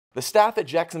The staff at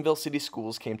Jacksonville City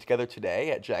Schools came together today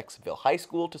at Jacksonville High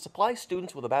School to supply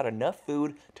students with about enough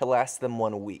food to last them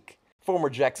 1 week. Former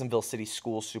Jacksonville City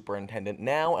Schools Superintendent,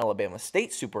 now Alabama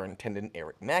State Superintendent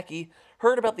Eric Mackey,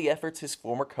 heard about the efforts his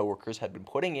former coworkers had been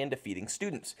putting into feeding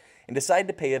students and decided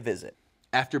to pay a visit.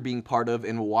 After being part of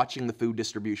and watching the food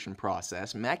distribution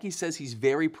process, Mackey says he's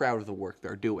very proud of the work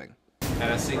they're doing.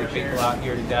 And I see the people out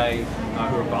here today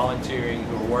who are volunteering,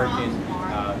 who are working,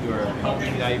 who are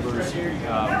helping neighbors.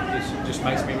 It just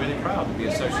makes me really proud to be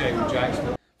associated with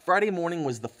Jacksonville. Friday morning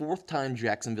was the fourth time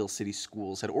Jacksonville City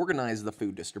Schools had organized the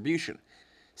food distribution.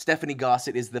 Stephanie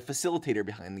Gossett is the facilitator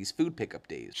behind these food pickup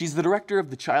days. She's the director of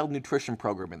the child nutrition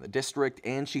program in the district,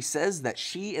 and she says that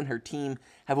she and her team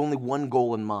have only one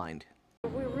goal in mind.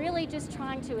 We're really just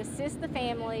trying to assist the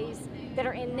families that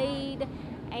are in need,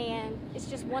 and it's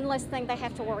just one less thing they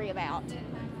have to worry about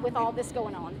with all this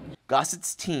going on.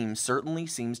 Gossett's team certainly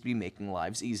seems to be making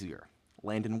lives easier.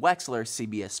 Landon Wexler,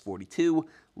 CBS 42,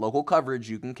 local coverage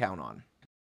you can count on.